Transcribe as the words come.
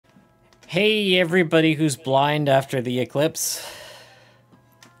Hey, everybody who's blind after the eclipse.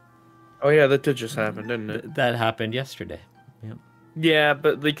 Oh yeah, that did just happen, didn't it? That happened yesterday. Yep. Yeah,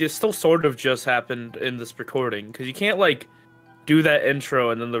 but like it still sort of just happened in this recording because you can't like do that intro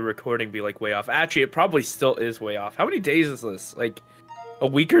and then the recording be like way off. Actually, it probably still is way off. How many days is this? Like a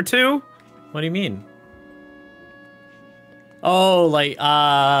week or two? What do you mean? Oh, like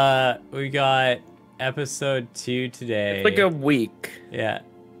we got episode 2 today. It's like a week. Yeah.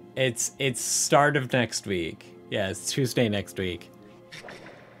 It's start of next week. Yeah, it's Tuesday next week.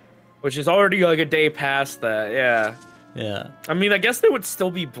 Which is already like a day past that, yeah. Yeah. I mean, I guess they would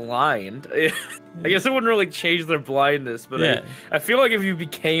still be blind. I guess it wouldn't really change their blindness, but yeah. I feel like if you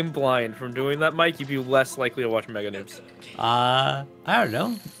became blind from doing that, Mike, you'd be less likely to watch MegaNoobs. I don't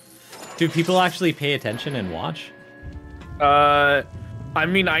know. Do people actually pay attention and watch? I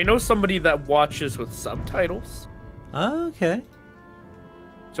mean, I know somebody that watches with subtitles. Oh, okay.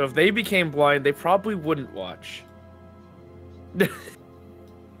 So if they became blind, they probably wouldn't watch.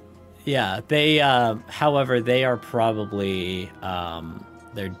 Yeah, they however, they are probably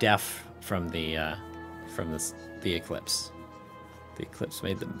they're deaf from the eclipse. The eclipse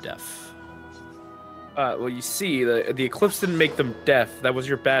made them deaf. Well, you see, the eclipse didn't make them deaf. That was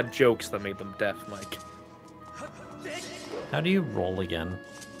your bad jokes that made them deaf, Mike. How do you roll again?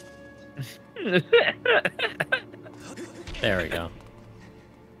 There we go.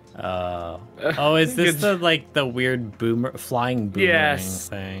 Oh, is this the weird flying boomerang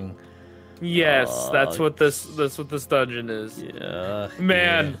thing? Yes, that's what this dungeon is. Yeah.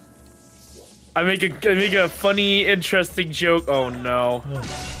 Man, yeah. I make a funny, interesting joke. Oh no.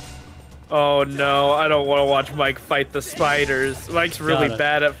 Oh no, I don't want to watch Mike fight the spiders. Mike's really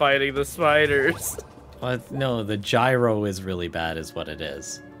bad at fighting the spiders. What? No, the gyro is really bad is what it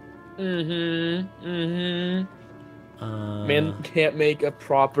is. Man can't make a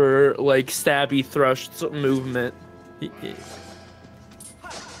proper, like, stabby thrust movement. To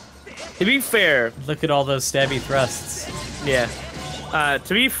be fair... Look at all those stabby thrusts. Yeah.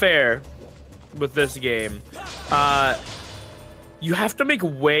 To be fair with this game, you have to make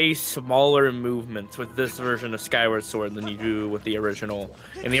way smaller movements with this version of Skyward Sword than you do with the original.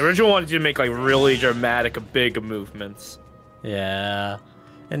 And the original wanted you to make, like, really dramatic, big movements. Yeah.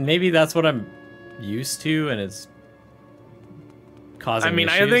 And maybe that's what I'm used to, and it's causing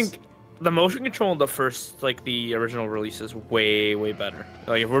issues. I think the motion control in the first, like, the original release is way, way better.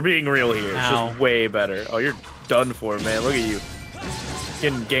 Like, if we're being real here, it's just way better. Oh, you're done for, man. Look at you.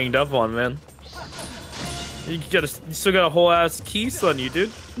 Getting ganged up on, man. You still got a whole ass keys on you,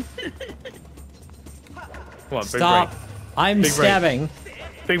 dude. Come on, Stop. Big brain. I'm big stabbing. Brain.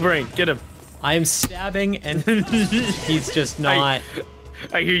 Big brain, get him. I'm stabbing and he's just not...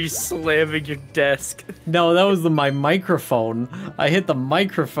 I hear you slamming your desk. No, that was my microphone. I hit the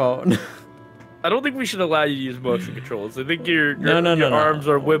microphone. I don't think we should allow you to use motion controls. I think your arms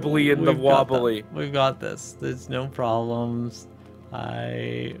are wibbly and wobbly. We've got this. There's no problems.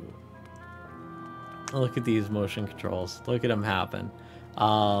 Look at these motion controls. Look at them happen.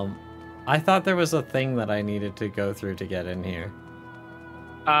 I thought there was a thing that I needed to go through to get in here.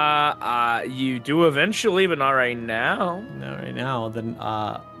 You do eventually, but not right now. Not right now. Then,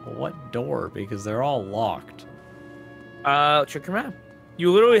 what door? Because they're all locked. Check your map.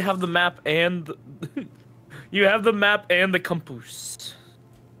 You literally have the map and you have the map and the compass.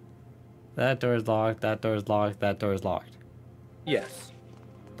 That door's locked. That door's locked. That door's locked. Yes.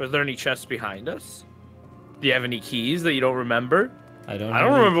 But are there any chests behind us? Do you have any keys that you don't remember? I don't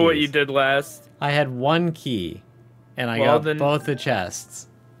remember what you did last. I had one key, and I got both the chests.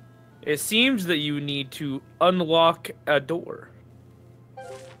 It seems that you need to unlock a door.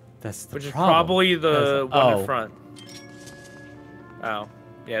 That's the Which problem. is probably the one in front. Oh.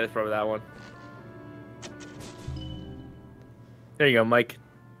 Yeah, that's probably that one. There you go, Mike.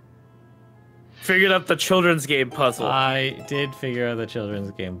 Figured out the children's game puzzle. I did figure out the children's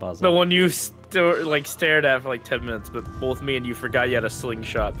game puzzle. The one you stared at for like 10 minutes, but both me and you forgot you had a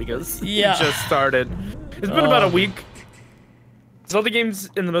slingshot because you just started. It's been about a week. Zelda games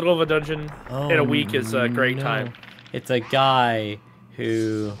in the middle of a dungeon in a week is a great time. It's a guy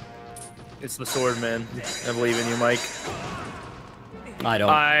who... It's the sword man. I believe in you, Mike. I don't.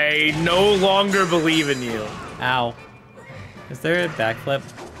 I no longer believe in you. Ow. Is there a backflip?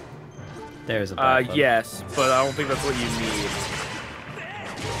 There's a backflip. Yes, but I don't think that's what you need.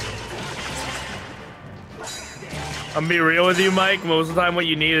 I'm be real with you, Mike. Most of the time, what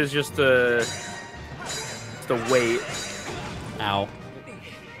you need is just to wait. Ow.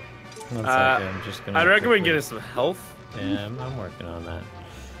 One second, I'm just gonna... I'd recommend getting some health. Yeah, I'm working on that.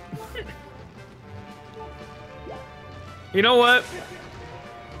 You know what?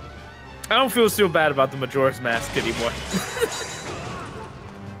 I don't feel so bad about the Majora's Mask anymore.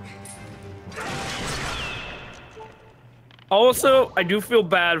 Also, I do feel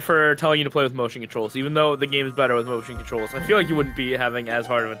bad for telling you to play with motion controls, even though the game is better with motion controls. I feel like you wouldn't be having as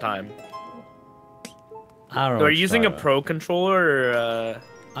hard of a time. I don't know. Are you using a pro controller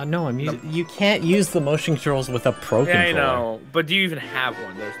or no, I'm using. You can't use the motion controls with a pro controller. Yeah, I know. But do you even have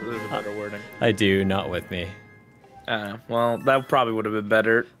one? There's a better wording. I do, not with me. Well, that probably would have been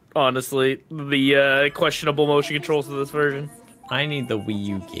better, honestly. The questionable motion controls of this version. I need the Wii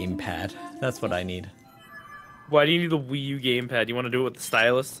U gamepad. That's what I need. Why do you need the Wii U gamepad? You want to do it with the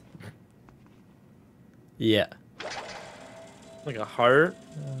stylus? Yeah. Like a heart?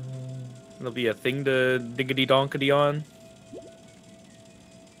 There'll be a thing to diggity-donkity on.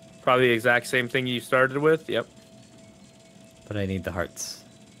 Probably the exact same thing you started with. Yep. But I need the hearts.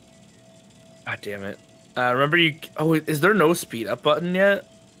 God damn it. Remember you... Oh, is there no speed up button yet?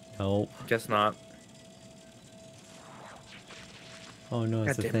 No. Guess not. Oh no,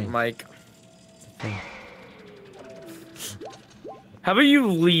 it's God a damn it, thing. Mike. It's a thing. How about you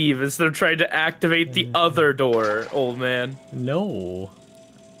leave instead of trying to activate the other door, old man? No.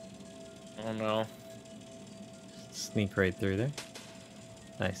 Oh no. Sneak right through there.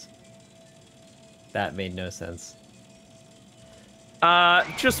 Nice. That made no sense.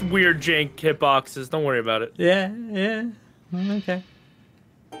 Just weird jank hitboxes. Don't worry about it. Yeah, yeah. Okay.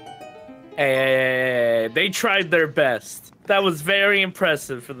 Hey, they tried their best. That was very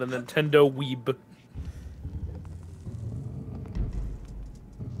impressive for the Nintendo Weeb.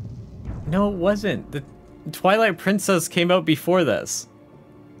 No, it wasn't. The Twilight Princess came out before this.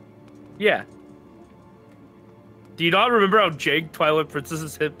 Yeah. Do you not remember how jank Twilight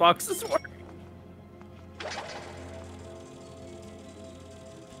Princess's hitboxes were?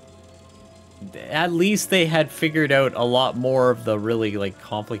 At least they had figured out a lot more of the really, like,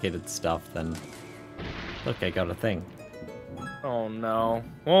 complicated stuff than... Look, I got a thing. Oh, no.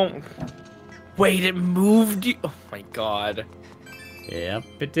 Well... Wait, it moved you? Oh, my God. Yep,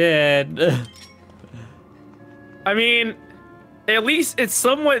 it did. I mean, at least it's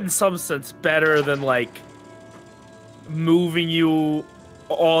somewhat, in some sense, better than, like, moving you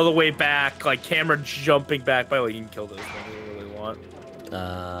all the way back, like, camera jumping back. By the way, you can kill those things if you really want.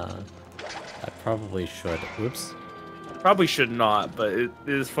 I probably should. Whoops. Probably should not, but it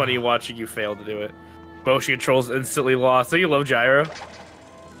is funny watching you fail to do it. Motion controls instantly lost. So you love gyro?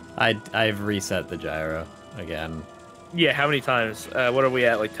 I've reset the gyro again. Yeah, how many times? What are we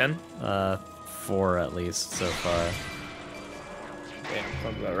at, like 10? 4 at least so far. Yeah,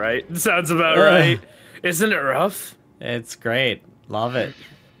 sounds about right. Sounds about right. Isn't it rough? It's great. Love it.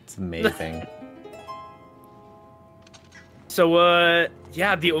 It's amazing. So,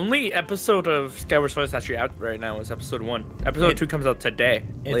 yeah, the only episode of Skyward Sword that's actually out right now is episode 1. Episode 2 comes out today.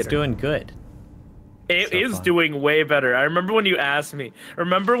 It's doing good. It is doing way better. I remember when you asked me.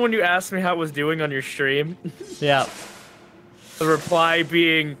 Remember when you asked me how it was doing on your stream? Yeah. The reply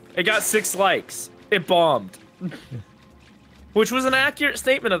being, it got 6 likes. It bombed. Which was an accurate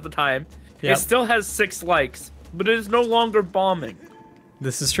statement at the time. Yep. It still has 6 likes, but it is no longer bombing.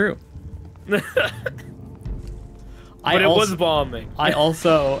 This is true. But it was bombing. I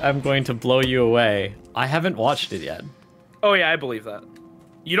also am going to blow you away. I haven't watched it yet. Oh yeah, I believe that.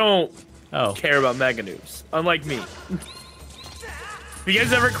 You don't care about MegaNoobs, unlike me. If you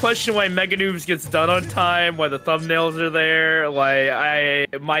guys ever question why MegaNoobs gets done on time, why the thumbnails are there, why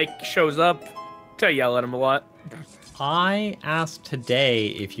Mike shows up, I yell at him a lot. I asked today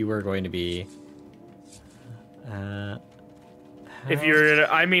if you were going to be... if you're,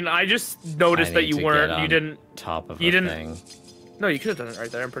 I mean, I just noticed that you weren't, you didn't... Top of you didn't, thing. No, you could have done it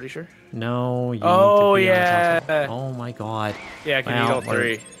right there, I'm pretty sure. No, you oh, need to be yeah. on top of, oh my god. Yeah, I can eat all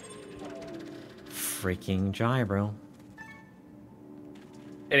 3. Freaking gyro.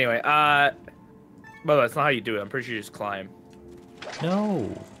 Anyway, by the way, that's not how you do it. I'm pretty sure you just climb. No.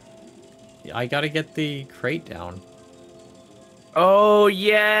 I gotta get the crate down. Oh,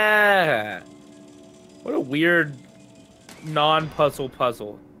 yeah. What a weird non-puzzle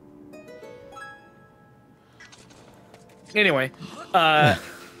puzzle. Anyway,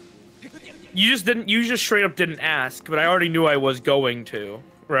 you just straight up didn't ask, but I already knew I was going to,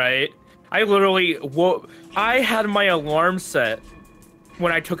 right? I literally, I had my alarm set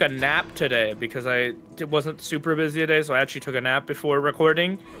when I took a nap today because it wasn't super busy today, so I actually took a nap before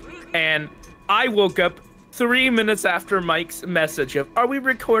recording, and I woke up 3 minutes after Mike's message of, "Are we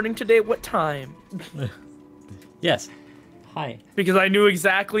recording today? What time?" Yes. Hi. Because I knew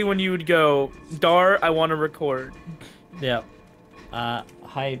exactly when you would go, "Dar, I want to record." Yeah.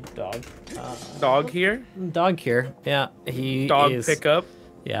 Hi, dog. Dog here? Dog here. Yeah, he dog is pickup.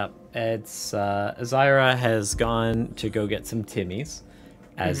 Yeah, it's Zyra has gone to go get some Timmies,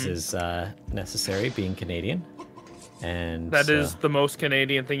 as is necessary, being Canadian. And that is the most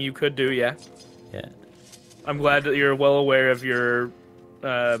Canadian thing you could do, yeah. Yeah. I'm glad that you're well aware of your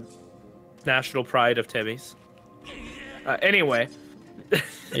national pride of Timmy's. Anyway.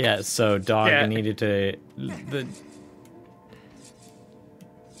 Yeah, so dog needed to...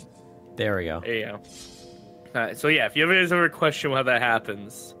 There we go. There you go. So yeah, if you ever question how that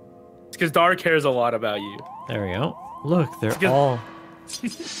happens, it's because Dar cares a lot about you. There we go. Look, they're all...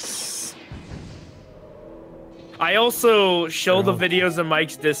 I also show the videos in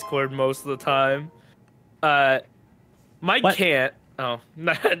Mike's Discord most of the time. Mike can't. Oh,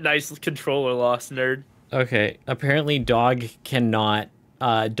 nice controller loss, nerd. Okay, apparently dog cannot...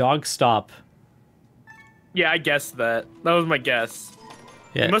 dog stop. Yeah, I guessed that. That was my guess.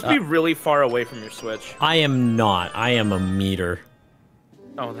 Yeah, you must be really far away from your Switch. I am not. I am a meter.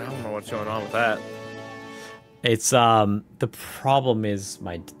 Oh, I don't know what's going on with that. It's the problem is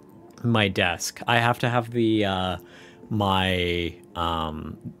my desk. I have to have the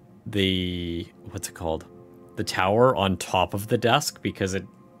the what's it called? The tower on top of the desk because the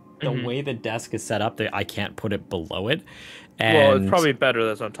way the desk is set up, I can't put it below it. And well, it's probably better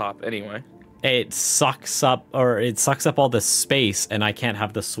that's on top anyway. It sucks up all the space, and I can't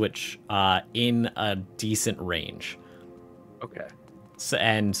have the Switch in a decent range. Okay.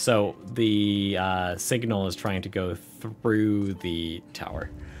 So the signal is trying to go through the tower.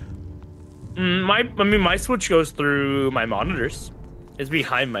 My Switch goes through my monitors. It's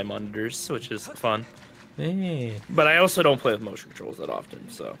behind my monitors, which is fun. Hey. But I also don't play with motion controls that often,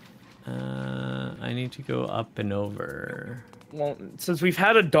 so. I need to go up and over. Well, since we've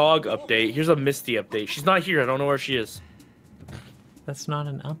had a dog update, here's a Misty update. She's not here. I don't know where she is. That's not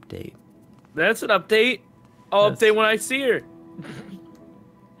an update. That's an update. I'll update when I see her.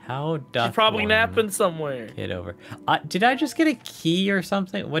 How doth She's probably napping somewhere. Get over. Did I just get a key or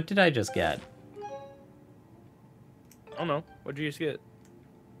something? What did I just get? I don't know. What did you just get?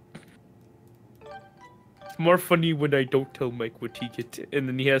 It's more funny when I don't tell Mike what he gets, and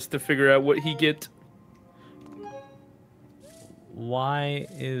then he has to figure out what he gets. Why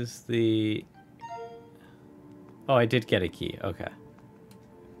is the... Oh, I did get a key. Okay.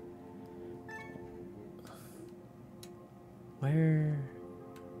 Where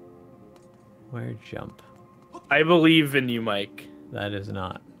jump? I believe in you, Mike. That is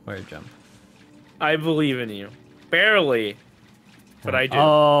not where jump. I believe in you. Barely. But I do.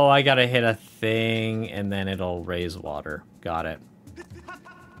 Oh, I gotta hit a thing, and then it'll raise water. Got it.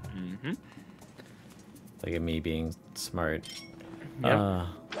 Mm-hmm. Look at me being smart. Yep.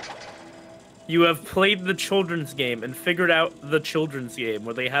 You have played the children's game and figured out the children's game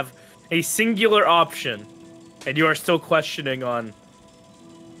where they have a singular option, and you are still questioning on,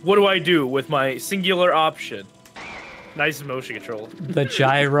 what do I do with my singular option? Nice motion control. The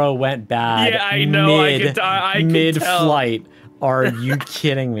gyro went bad. Yeah, I know. I mid-flight. Are you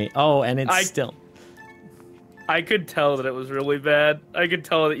kidding me? Oh, and it's still... I could tell that it was really bad. I could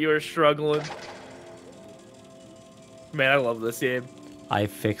tell that you were struggling. Man, I love this game. I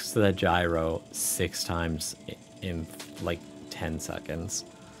fixed the gyro 6 times in like 10 seconds.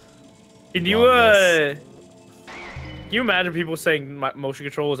 Can you imagine people saying motion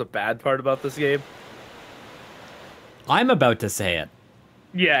control was a bad part about this game? I'm about to say it.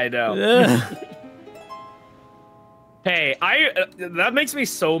 Yeah, I know. Hey, that makes me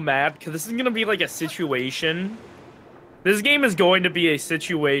so mad because this is gonna be like a situation. This game is going to be a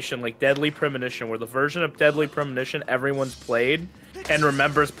situation like Deadly Premonition, where the version of Deadly Premonition everyone's played and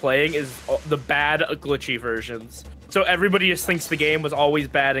remembers playing is the bad, glitchy versions. So everybody just thinks the game was always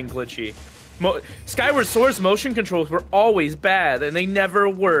bad and glitchy. Skyward Sword's motion controls were always bad, and they never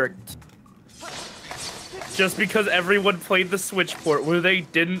worked. Just because everyone played the Switch port where they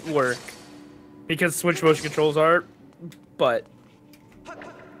didn't work. Because Switch motion controls are, but...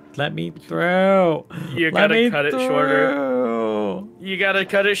 Let me through. You gotta cut it shorter. You gotta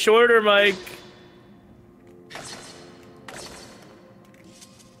cut it shorter, Mike.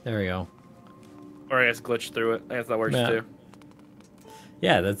 There we go. Or I guess glitch through it. I guess that works too.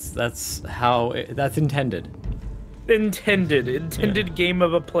 Yeah, that's how that's intended. Intended game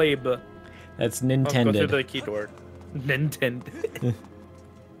of a plebe. That's Nintendo. Go through the keyboard. Nintendo.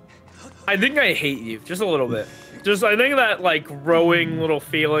 I think I hate you just a little bit. I think that like growing little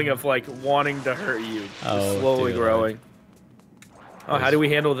feeling of like wanting to hurt you, just slowly growing. Oh, how do we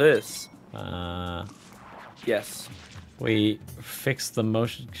handle this? Yes. We fixed the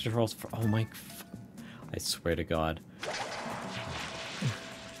motion controls for. Oh my! I swear to God.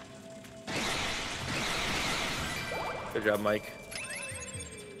 Good job, Mike.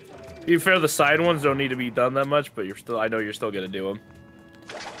 To be fair, the side ones don't need to be done that much, but I know you're still gonna do them.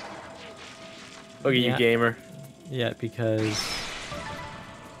 Look at you, gamer. Yeah, because...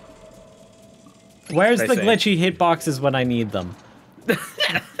 Where's the glitchy hitboxes when I need them?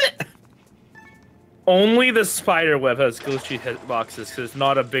 Only the spider web has glitchy hitboxes because it's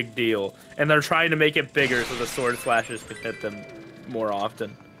not a big deal. And they're trying to make it bigger so the sword slashers can hit them more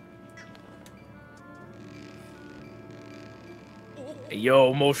often. Hey,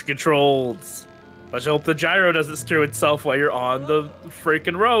 yo, motion controls. Let's hope the gyro doesn't screw itself while you're on the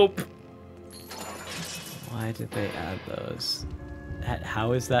freaking rope. Why did they add those?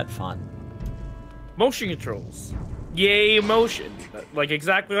 How is that fun? Motion controls. Yay, motion. Like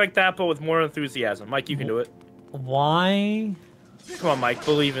exactly like that, but with more enthusiasm. Mike, you can do it. Why? Come on, Mike.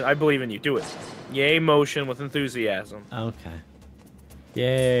 I believe in you. Do it. Yay, motion with enthusiasm. Okay.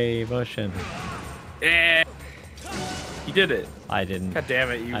 Yay, motion. Yeah. You did it. I didn't. God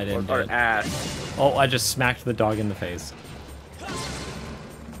damn it, you are ass. Oh, I just smacked the dog in the face.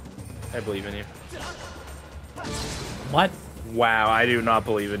 I believe in you. What? Wow, I do not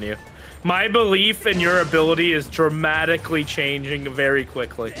believe in you. My belief in your ability is dramatically changing very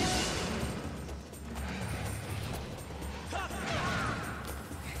quickly.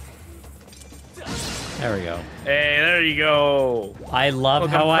 There we go. Hey, there you go. I love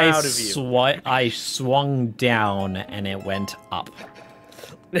how I swung down and it went up.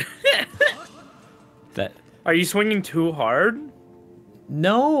 That. Are you swinging too hard?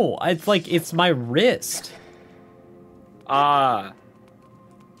 No, it's my wrist. Ah.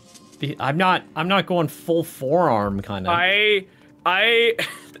 I'm not going full forearm kind of. I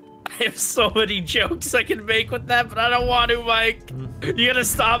have so many jokes I can make with that, but I don't want to, Mike. You gotta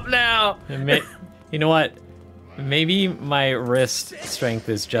stop now. You know what? Maybe my wrist strength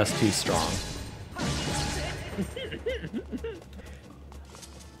is just too strong.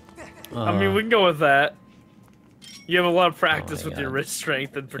 I mean, we can go with that. You have a lot of practice with your wrist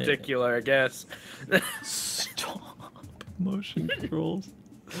strength in particular, I guess. Stop. Motion controls.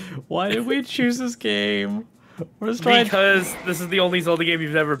 Why did we choose this game? Because this is the only Zelda game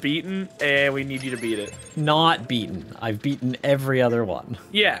you've never beaten, and we need you to beat it. Not beaten. I've beaten every other one.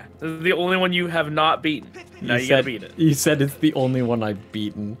 Yeah, this is the only one you have not beaten. Now you gotta beat it. You said it's the only one I've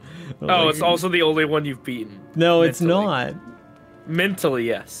beaten. Oh, it's also the only one you've beaten. No, it's not. Mentally,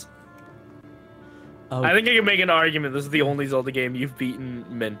 yes. Oh. I think I can make an argument this is the only Zelda game you've beaten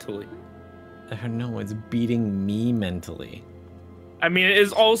mentally. I don't know, it's beating me mentally. I mean, it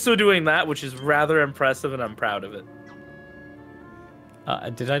is also doing that, which is rather impressive, and I'm proud of it.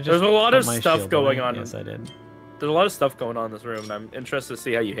 Did I just... There's a lot of stuff going on. Yes, I did. There's a lot of stuff going on in this room, and I'm interested to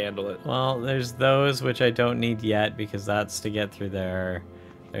see how you handle it. Well, there's those, which I don't need yet, because that's to get through there.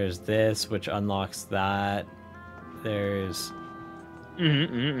 There's this, which unlocks that. There's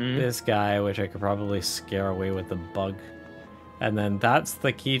this guy, which I could probably scare away with the bug. And then that's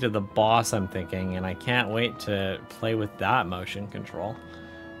the key to the boss, I'm thinking, and I can't wait to play with that motion control.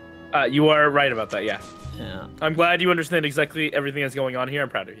 You are right about that, yeah. Yeah. I'm glad you understand exactly everything that's going on here. I'm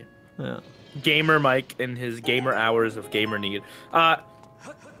proud of you. Yeah. Gamer Mike and his gamer hours of gamer need. My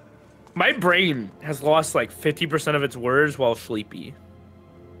brain has lost like 50% of its words while sleepy.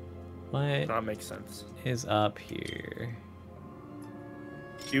 What? Does not make sense. Is up here?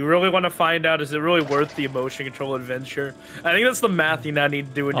 Do you really want to find out, is it really worth the motion control adventure? I think that's the math you now need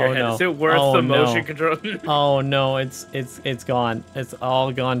to do in your head. No. Is it worth the motion control? Oh no, it's gone. It's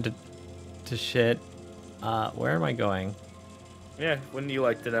all gone to shit. Where am I going? Yeah, wouldn't you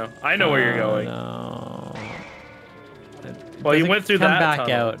like to know? I know where you're going. No. Well, you went through that back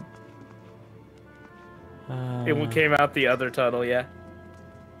tunnel. Out. It came out the other tunnel, yeah.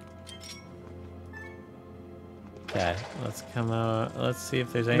 Okay, let's come out. Let's see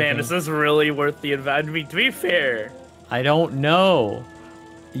if there's anything. Man, is this really worth the advantage? I mean, to be fair, I don't know.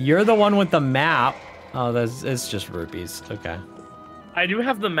 You're the one with the map. Oh, it's just rupees. Okay. I do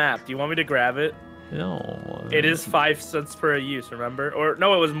have the map. Do you want me to grab it? No. It is 5 cents per use, remember? Or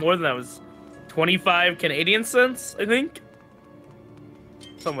no, it was more than that. It was 25 Canadian cents, I think.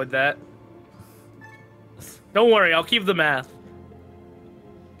 Something like that. Don't worry, I'll keep the math.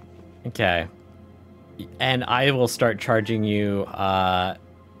 Okay. And I will start charging you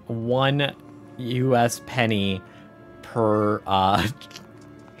 1 US penny per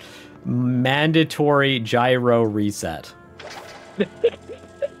mandatory gyro reset.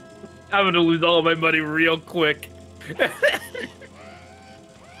 I'm gonna lose all of my money real quick.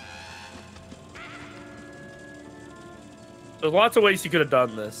 There's lots of ways you could have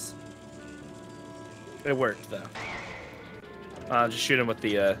done this. It worked though. Just shoot him with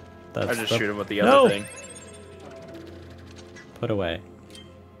the shoot him with the other thing. Put away.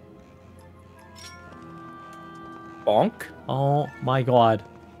 Bonk? Oh my god.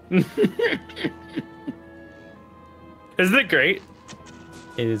 Isn't it great?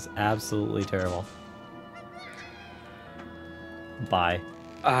 It is absolutely terrible. Bye.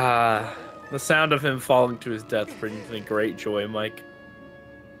 The sound of him falling to his death brings me great joy, Mike.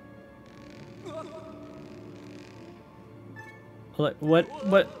 What?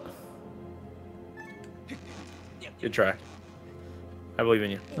 Good try. I believe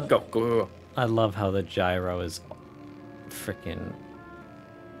in you. Go. I love how the gyro is freaking...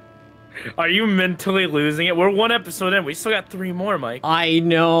 Are you mentally losing it? We're 1 episode in. We still got 3 more, Mike. I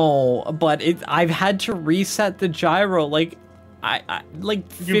know, but I've had to reset the gyro like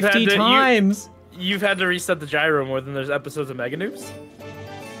 50 times. You've had to reset the gyro more than there's episodes of MegaNoobs?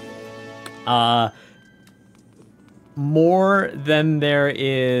 More than there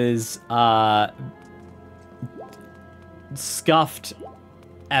is scuffed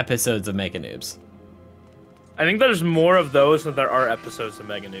episodes of MegaNoobs. I think there's more of those than there are episodes of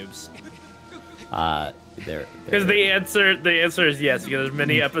MegaNoobs. Because the answer is yes, because there's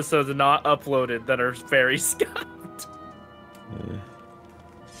many episodes not uploaded that are very scuffed.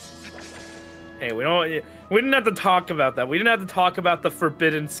 Hey, we didn't have to talk about that. We didn't have to talk about the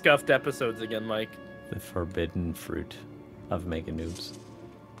forbidden scuffed episodes again, Mike. The forbidden fruit of MegaNoobs.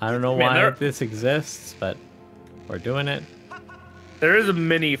 I don't know why this exists, but we're doing it. There is a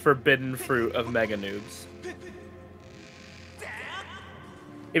mini forbidden fruit of MegaNoobs.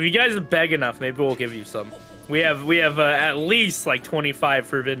 If you guys beg enough, maybe we'll give you some. We have at least like 25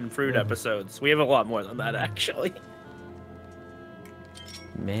 forbidden fruit episodes. We have a lot more than that, actually.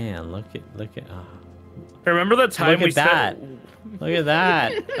 Man, look at. Remember the time Look at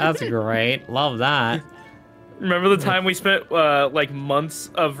that. That's great. Love that. Remember the time we spent like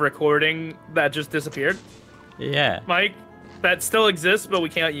months of recording that just disappeared? Yeah. Mike, that still exists, but we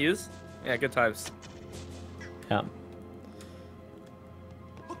can't use. Yeah, good times. Yeah.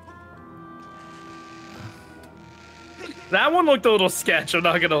 That one looked a little sketch, I'm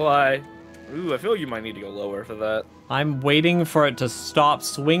not gonna lie. Ooh, I feel like you might need to go lower for that. I'm waiting for it to stop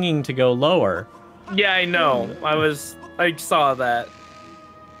swinging to go lower. Yeah, I know. I saw that.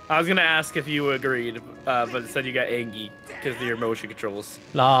 I was gonna ask if you agreed, but instead you got angry because of your motion controls.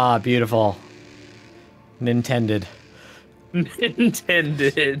 Ah, beautiful. Nintended.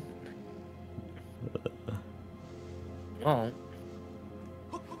 Nintended. Oh.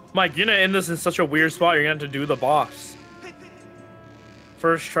 Mike, you're gonna end this in such a weird spot, you're gonna have to do the boss.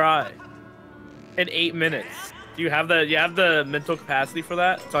 First try. In 8 minutes. Do you have the mental capacity for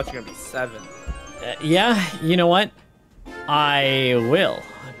that? It's actually gonna be 7. Yeah, you know what? I will,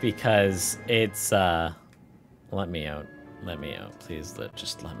 because it's let me out. Let me out. Please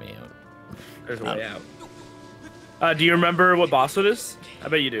just let me out. There's a way out. Do you remember what boss it is? I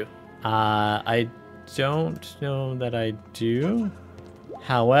bet you do. I don't know that I do.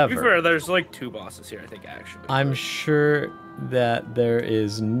 However, to be fair, there's like 2 bosses here, I think, actually. I'm sure that there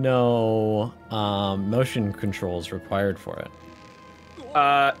is no motion controls required for it.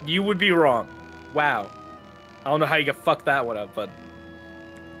 You would be wrong. Wow. I don't know how you could fuck that one up, but...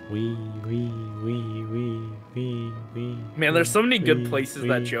 Man, there's so many good places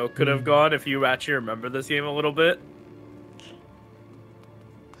that joke could have gone if you actually remember this game a little bit.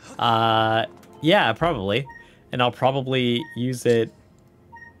 Yeah, probably. And I'll probably use it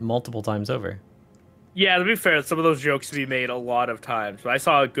multiple times over. Yeah, to be fair, some of those jokes to be made a lot of times, but I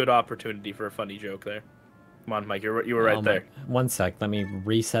saw a good opportunity for a funny joke there. Come on, Mike, you were right there. One sec, let me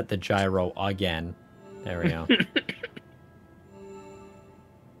reset the gyro again. There we go.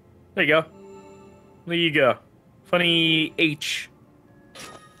 There you go. There you go. Funny H.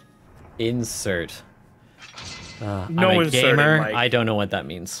 Insert. No I'm a inserting, gamer. Mike. I don't know what that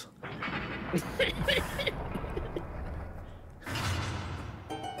means.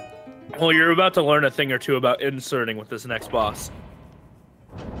 Well, you're about to learn a thing or two about inserting with this next boss.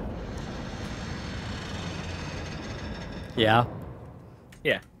 Yeah.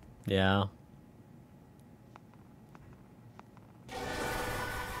 Yeah. Yeah.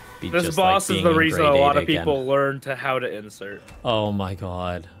 This boss is the reason a lot of people learn to how to insert. Oh my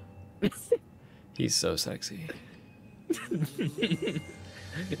god. He's so sexy.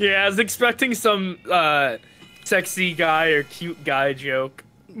 Yeah, I was expecting some sexy guy or cute guy joke,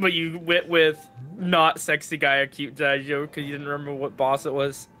 but you went with not sexy guy or cute guy joke because you didn't remember what boss it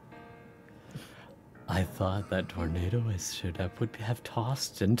was. I thought that tornado I stood up would have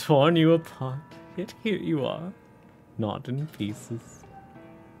tossed and torn you apart. Yet here you are, not in pieces.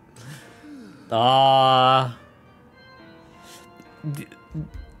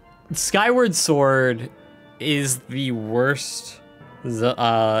 Skyward Sword is the worst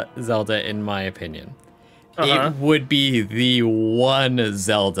Zelda in my opinion. it would be the one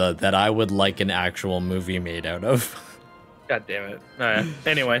Zelda that I would like an actual movie made out of. God damn it.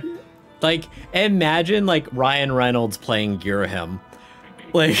 Anyway. Like, imagine, like, Ryan Reynolds playing Girahim.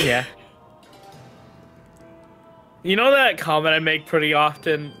 Like, yeah. You know that comment I make pretty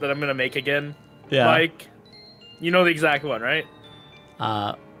often that I'm going to make again? Yeah. Like, you know the exact one, right?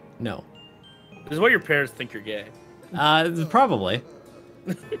 No. This is why your parents think you're gay. Probably.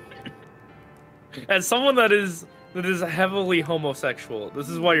 As someone that is heavily homosexual, this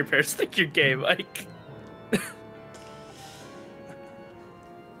is why your parents think you're gay, Mike.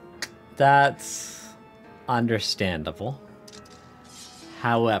 That's understandable.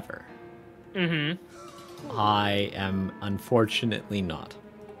 However, I am unfortunately not.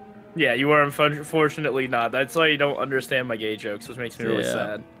 Yeah, you are unfortunately not. That's why you don't understand my gay jokes, which makes me really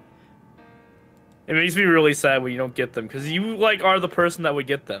sad. It makes me really sad when you don't get them, because you, like, are the person that would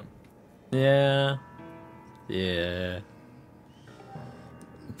get them. Yeah. Yeah.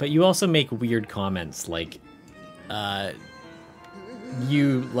 But you also make weird comments, like,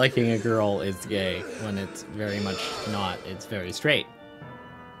 you liking a girl is gay, when it's very much not. It's very straight.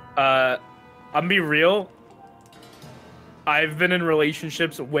 I'm gonna be real. I've been in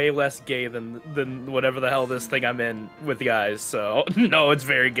relationships way less gay than whatever the hell this thing I'm in with guys, so no, it's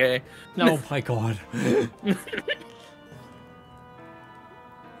very gay. Oh my god.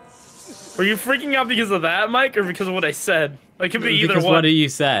 Were you freaking out because of that, Mike, or because of what I said? It could be either because one. What you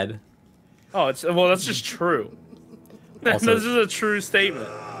said. Oh, well, that's just true. Also, this is a true statement.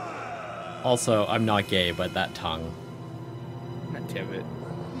 Also, I'm not gay, but that tongue. God damn it.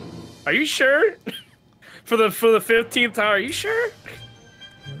 Are you sure? For the 15th time, are you sure?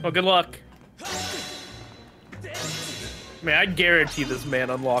 Well, good luck. Man, I guarantee this man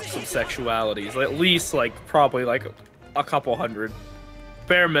unlocks some sexualities. At least, like, probably, like, a couple hundred.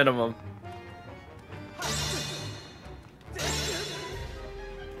 Bare minimum.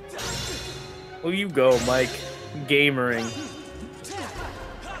 Well, you go, Mike. Gamering.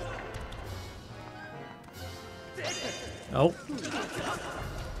 Oh.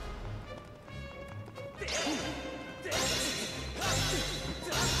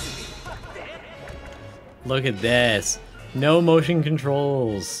 Look at this. No motion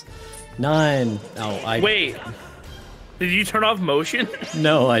controls. None. Oh, Wait. Did you turn off motion?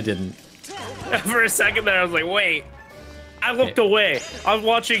 No, I didn't. For a second there, I was like, wait. I looked away. I was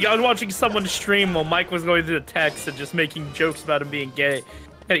watching someone stream while Mike was going through the text and just making jokes about him being gay.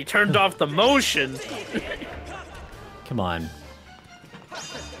 And he turned off the motion. Come on.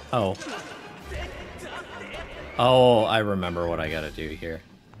 Oh. Oh, I remember what I gotta do here.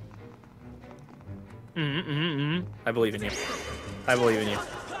 I believe in you. I believe in you.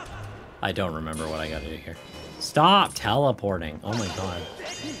 I don't remember what I gotta do here. Stop teleporting. Oh my god.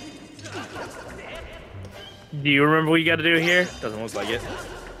 Do you remember what you gotta do here? Doesn't look like it.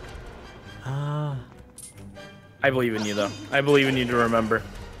 I believe in you, though. I believe in you to remember.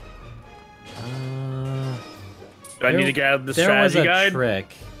 Do I need to grab the strategy guide? There was a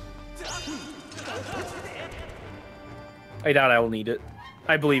trick. I doubt I will need it.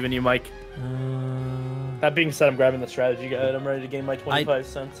 I believe in you, Mike. That being said, I'm grabbing the strategy guide. I'm ready to gain my 25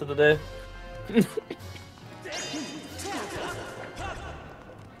 cents of the day.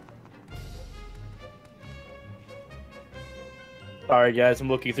 Sorry, guys. I'm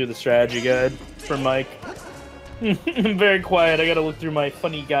looking through the strategy guide for Mike. I'm very quiet. I gotta look through my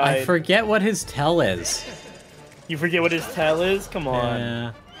funny guide. I forget what his tell is. You forget what his tell is? Come on.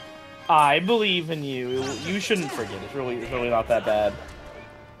 Yeah. I believe in you. You shouldn't forget. It's really not that bad.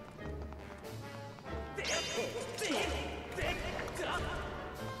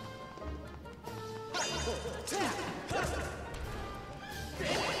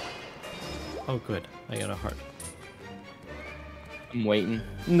 Oh, good. I got a heart. I'm waiting.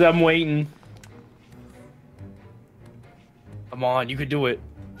 I'm waiting. Come on, you could do it.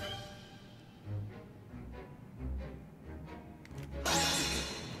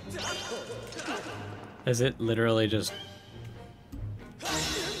 Is it literally just...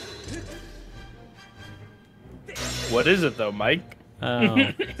 What is it, though, Mike?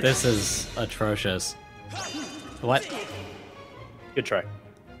 Oh, this is atrocious. What? Good try.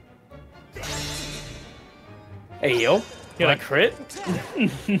 Hey, yo. You got a crit?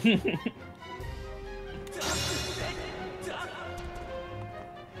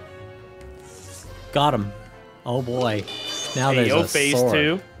 Got him. Oh, boy. Now hey, there's yo, a phase sword.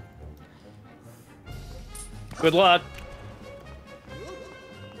 2. Good luck.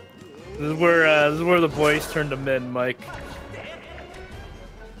 This is where the boys turn to men, Mike.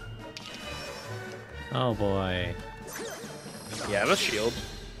 Oh boy. Yeah, I have a shield.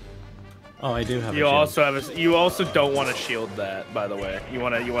 Oh, I do have. You also have a. You also don't want to shield that, by the way. You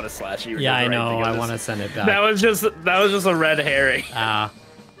want to slash it. Yeah, I know. I want to send it back. That was just a red herring. Ah.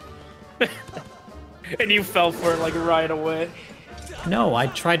 And you fell for it like right away. No, I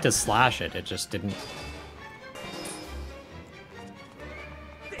tried to slash it. It just didn't.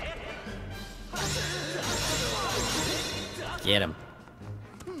 Get him.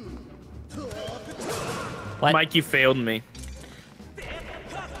 What? Mike, you failed me.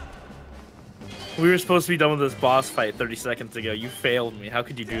 We were supposed to be done with this boss fight 30 seconds ago. You failed me. How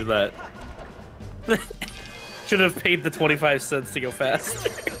could you do that? Should have paid the 25 cents to go faster.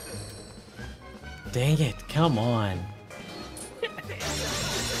 Dang it, come on.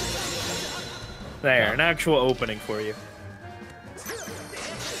 There, an actual opening for you.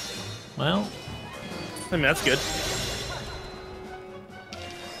 Well, I mean, that's good.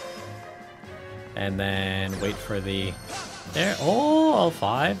 And then wait for the... There. Oh, all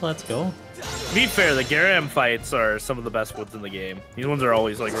 5. Let's go. To be fair, the Garam fights are some of the best ones in the game. These ones are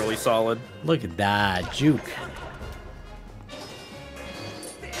always, like, really solid. Look at that. Juke.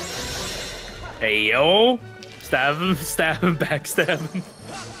 Hey, yo! Stab him, backstab him.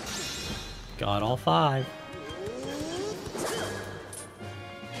 Got all 5.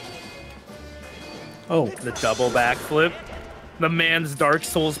 Oh. The double backflip. The man's Dark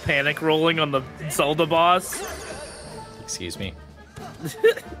Souls panic rolling on the Zelda boss. Excuse me.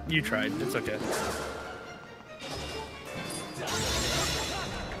 You tried. It's okay.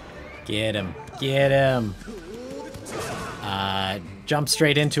 Get him. Get him. Jump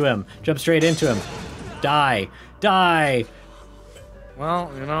straight into him. Jump straight into him. Die. Die.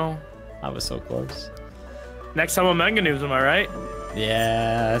 Well, you know. I was so close. Next time on MegaNoobs, am I right?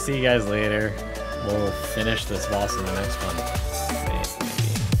 Yeah, see you guys later. We'll finish this boss in the next one.